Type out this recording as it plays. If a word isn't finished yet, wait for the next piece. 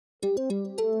All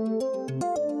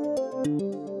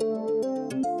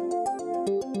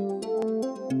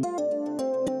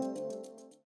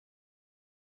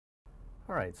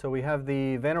right, so we have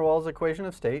the van der Waals equation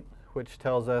of state, which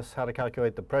tells us how to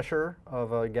calculate the pressure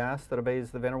of a gas that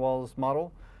obeys the van der Waals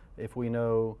model. If we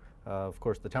know, of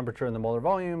course, the temperature and the molar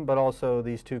volume, but also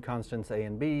these two constants A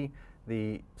and B,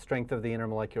 the strength of the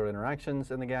intermolecular interactions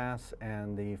in the gas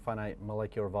and the finite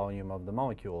molecular volume of the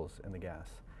molecules in the gas.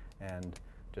 And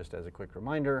just as a quick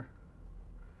reminder,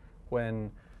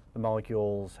 when the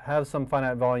molecules have some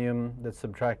finite volume that's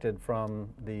subtracted from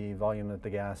the volume that the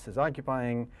gas is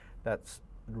occupying, that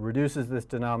reduces this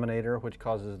denominator, which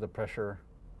causes the pressure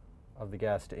of the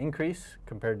gas to increase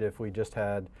compared to if we just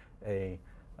had a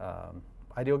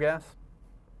ideal gas.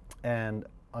 And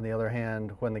on the other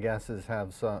hand, when the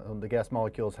the gas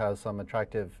molecules have some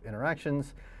attractive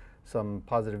interactions, some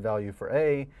positive value for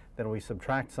A, then we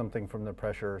subtract something from the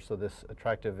pressure, so this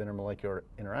attractive intermolecular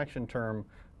interaction term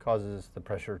causes the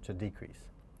pressure to decrease.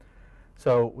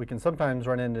 So we can sometimes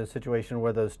run into a situation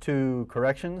where those two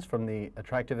corrections from the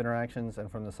attractive interactions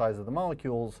and from the size of the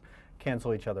molecules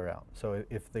cancel each other out. So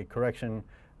if the correction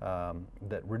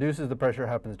that reduces the pressure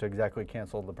happens to exactly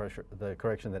cancel the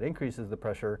correction that increases the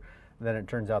pressure, then it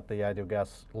turns out the ideal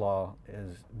gas law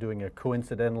is doing a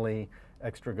coincidentally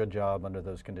extra good job under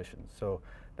those conditions. So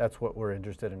that's what we're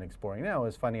interested in exploring now,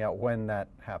 is finding out when that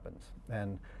happens.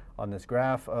 And on this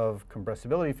graph of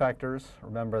compressibility factors,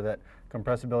 remember that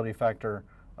compressibility factor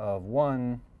of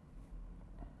 1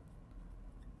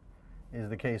 is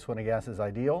the case when a gas is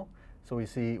ideal. So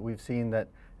we've seen that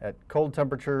at cold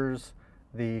temperatures,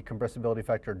 the compressibility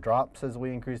factor drops as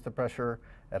we increase the pressure.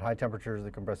 At high temperatures,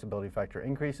 the compressibility factor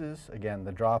increases. Again,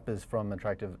 the drop is from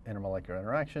attractive intermolecular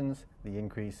interactions. The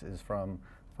increase is from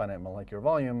finite molecular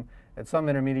volume. At some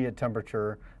intermediate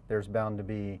temperature, there's bound to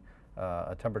be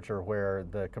a temperature where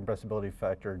the compressibility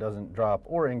factor doesn't drop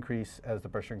or increase as the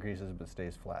pressure increases but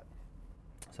stays flat.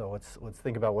 So let's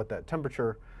think about what that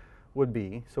temperature would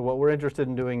be. So what we're interested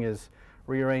in doing is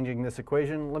rearranging this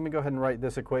equation. Let me go ahead and write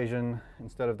this equation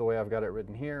instead of the way I've got it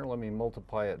written here. Let me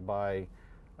multiply it by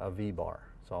a V bar.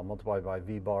 So I'll multiply by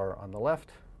V bar on the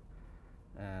left.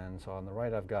 And so on the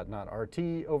right, I've got not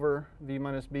RT over V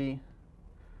minus B,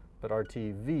 but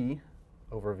RTV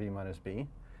over V minus B.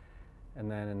 And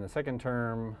then in the second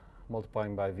term,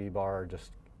 multiplying by V bar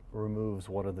just removes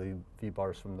one of the V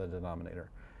bars from the denominator.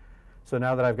 So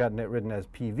now that I've gotten it written as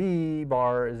PV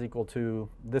bar is equal to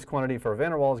this quantity for a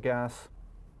van der Waals gas,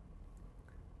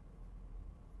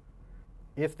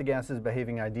 if the gas is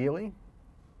behaving ideally,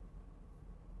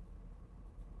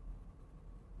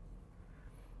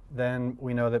 then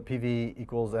we know that PV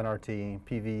equals nRT.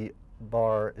 PV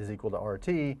bar is equal to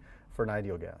RT for an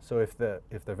ideal gas. So if the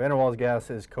van der Waals gas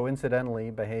is coincidentally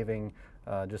behaving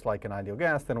just like an ideal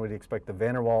gas, then we'd expect the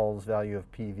van der Waals value of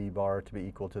PV bar to be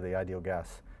equal to the ideal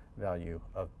gas value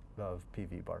of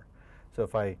PV bar. So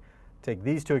if I take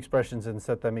these two expressions and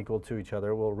set them equal to each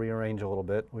other, we'll rearrange a little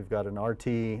bit. We've got an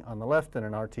RT on the left and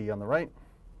an RT on the right.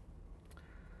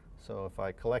 So if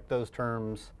I collect those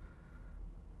terms,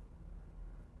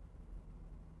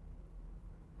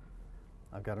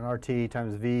 I've got an RT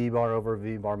times V bar over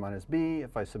V bar minus B.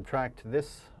 If I subtract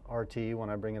this RT when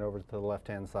I bring it over to the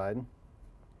left-hand side,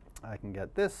 I can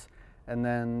get this. And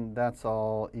then that's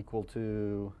all equal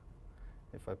to,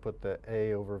 if I put the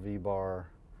A over V bar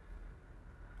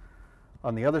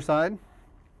on the other side.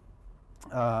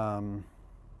 All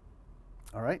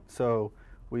right, so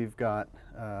we've got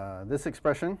this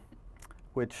expression,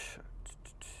 which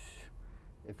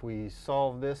if we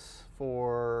solve this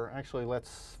for, actually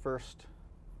let's first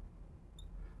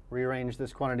rearrange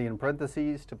this quantity in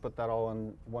parentheses to put that all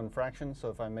in one fraction. So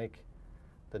if I make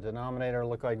the denominator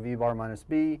look like V bar minus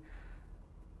B,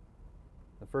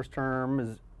 the first term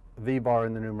is V bar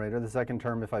in the numerator. The second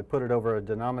term, if I put it over a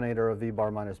denominator of V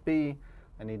bar minus B,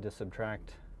 I need to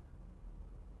subtract.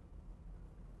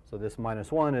 So this minus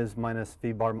 1 is minus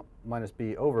V bar minus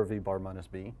B over V bar minus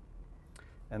B.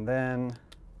 And then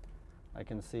I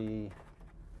can see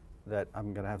that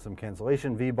I'm going to have some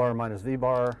cancellation. V bar minus V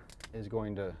bar is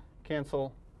going to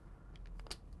cancel.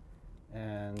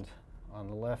 And on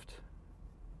the left,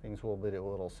 things will be a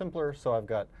little simpler. So I've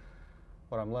got,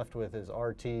 what I'm left with is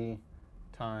RT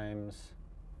times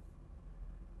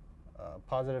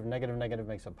positive, negative, negative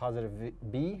makes a positive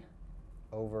B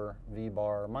over V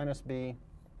bar minus B.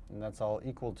 And that's all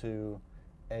equal to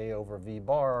A over V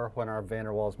bar when our van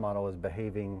der Waals model is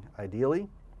behaving ideally.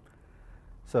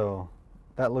 So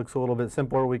that looks a little bit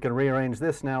simpler. We can rearrange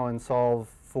this now and solve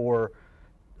for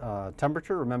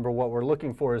temperature. Remember, what we're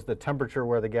looking for is the temperature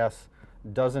where the gas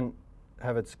doesn't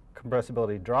have its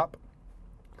compressibility drop.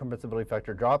 compressibility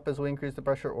factor drop as we increase the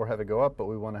pressure or have it go up, but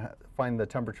we want to find the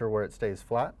temperature where it stays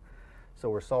flat. So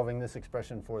we're solving this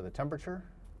expression for the temperature.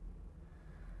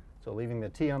 So leaving the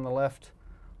T on the left,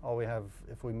 all we have,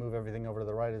 if we move everything over to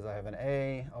the right, is I have an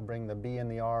A. I'll bring the B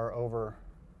and the R over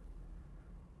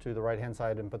to the right-hand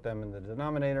side and put them in the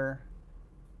denominator.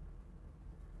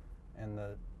 And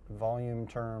the volume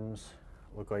terms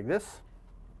look like this.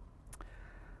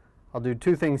 I'll do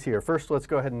two things here. First, let's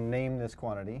go ahead and name this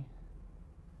quantity.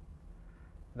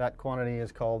 That quantity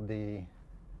is called the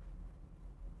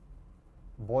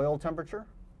Boyle temperature,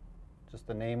 just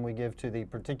the name we give to the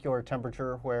particular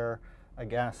temperature where a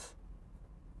gas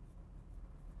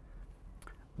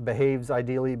behaves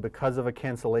ideally because of a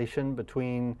cancellation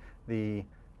between the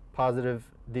positive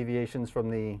deviations from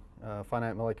the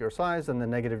finite molecular size and the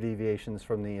negative deviations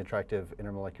from the attractive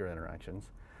intermolecular interactions.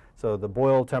 So the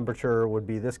Boyle temperature would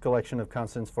be this collection of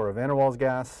constants for a van der Waals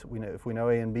gas. If we know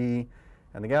A and B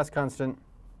and the gas constant,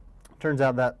 turns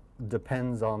out that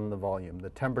depends on the volume.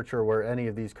 The temperature where any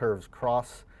of these curves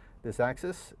cross this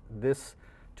axis, this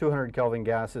 200 Kelvin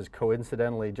gas is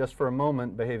coincidentally, just for a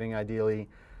moment, behaving ideally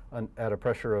at a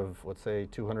pressure of, let's say,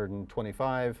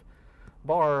 225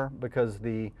 bar, because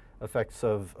the effects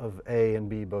of A and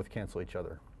B both cancel each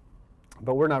other.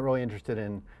 But we're not really interested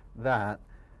in that.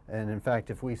 And in fact,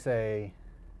 if we say,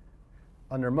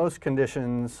 under most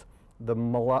conditions, the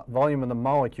volume of the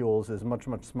molecules is much,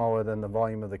 much smaller than the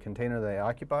volume of the container they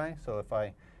occupy. So if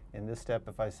I, in this step,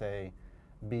 if I say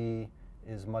B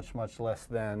is much, much less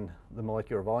than the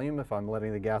molecular volume, if I'm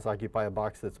letting the gas occupy a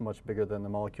box that's much bigger than the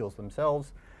molecules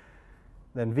themselves,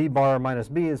 then V bar minus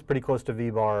B is pretty close to V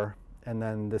bar, and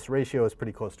then this ratio is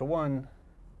pretty close to 1.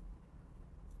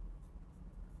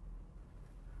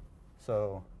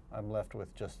 So I'm left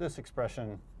with just this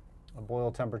expression, a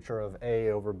Boyle temperature of A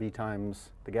over B times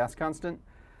the gas constant.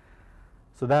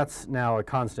 So that's now a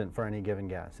constant for any given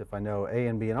gas. If I know A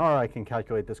and B and R, I can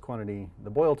calculate this quantity, the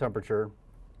Boyle temperature.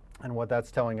 And what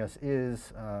that's telling us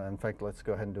is, in fact, let's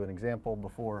go ahead and do an example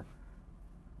before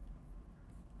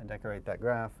I decorate that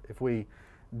graph. If we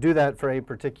do that for a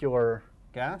particular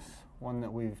gas, one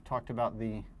that we've talked about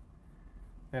the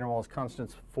van der Waals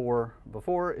constants for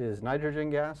before is nitrogen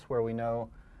gas, where we know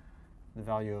the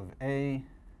value of A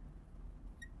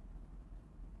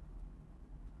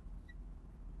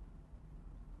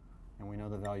and we know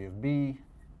the value of B.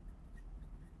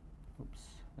 Oops,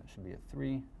 that should be a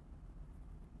 3.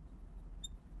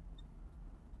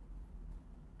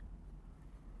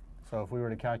 So if we were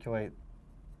to calculate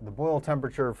the Boyle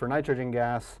temperature for nitrogen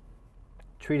gas,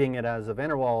 treating it as a van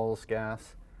der Waals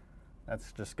gas,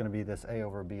 that's just going to be this A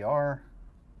over BR.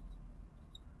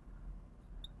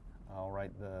 I'll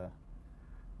write the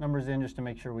numbers in just to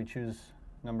make sure we choose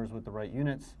numbers with the right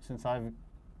units. Since I've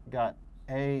got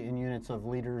A in units of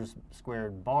liters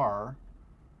squared bar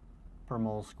per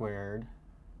mole squared,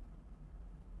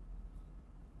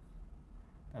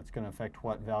 that's going to affect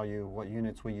what value, what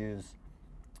units we use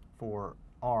for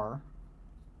R.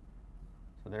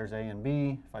 So there's A and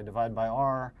B. If I divide by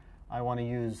R, I want to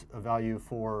use a value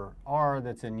for R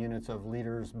that's in units of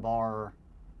liters bar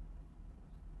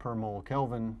per mole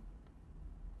Kelvin.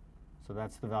 So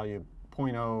that's the value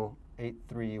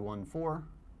 0.08314.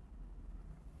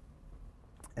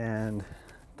 And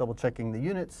double checking the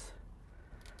units,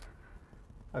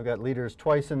 I've got liters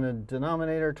twice in the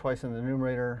denominator, twice in the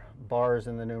numerator, bars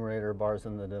in the numerator, bars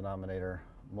in the denominator,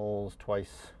 moles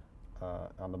twice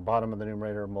on the bottom of the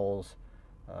numerator, moles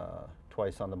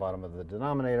twice on the bottom of the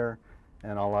denominator.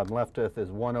 And all I'm left with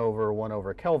is 1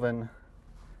 over Kelvin.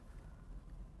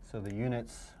 So the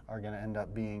units are going to end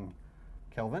up being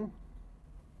Kelvin.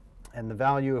 And the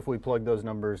value, if we plug those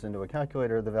numbers into a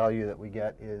calculator, the value that we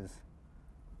get is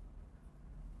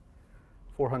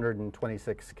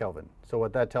 426 Kelvin. So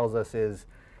what that tells us is,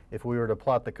 if we were to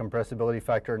plot the compressibility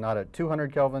factor not at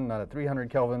 200 Kelvin, not at 300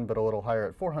 Kelvin, but a little higher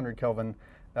at 400 Kelvin,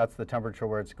 that's the temperature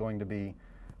where it's going to be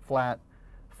flat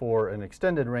for an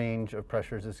extended range of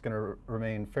pressures. It's going to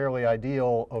remain fairly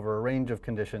ideal over a range of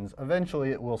conditions.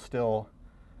 Eventually, it will still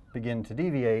begin to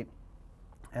deviate.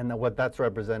 And what that's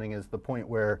representing is the point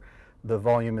where the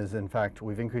volume is, in fact,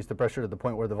 we've increased the pressure to the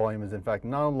point where the volume is, in fact,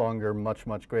 no longer much,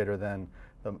 much greater than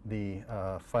the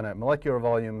finite molecular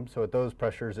volume. So at those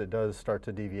pressures, it does start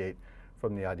to deviate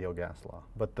from the ideal gas law.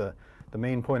 But the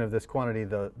main point of this quantity,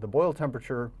 the Boyle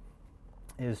temperature,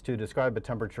 is to describe a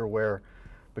temperature where,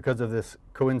 because of this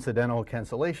coincidental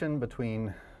cancellation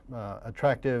between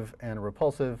attractive and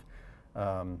repulsive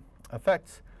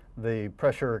effects, the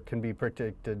pressure can be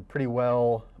predicted pretty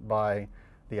well by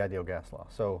the ideal gas law.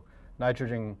 So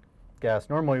nitrogen gas.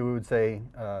 Normally we would say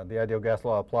the ideal gas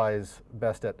law applies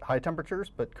best at high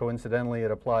temperatures, but coincidentally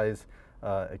it applies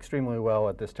extremely well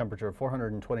at this temperature of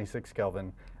 426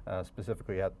 Kelvin,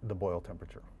 specifically at the Boyle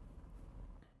temperature.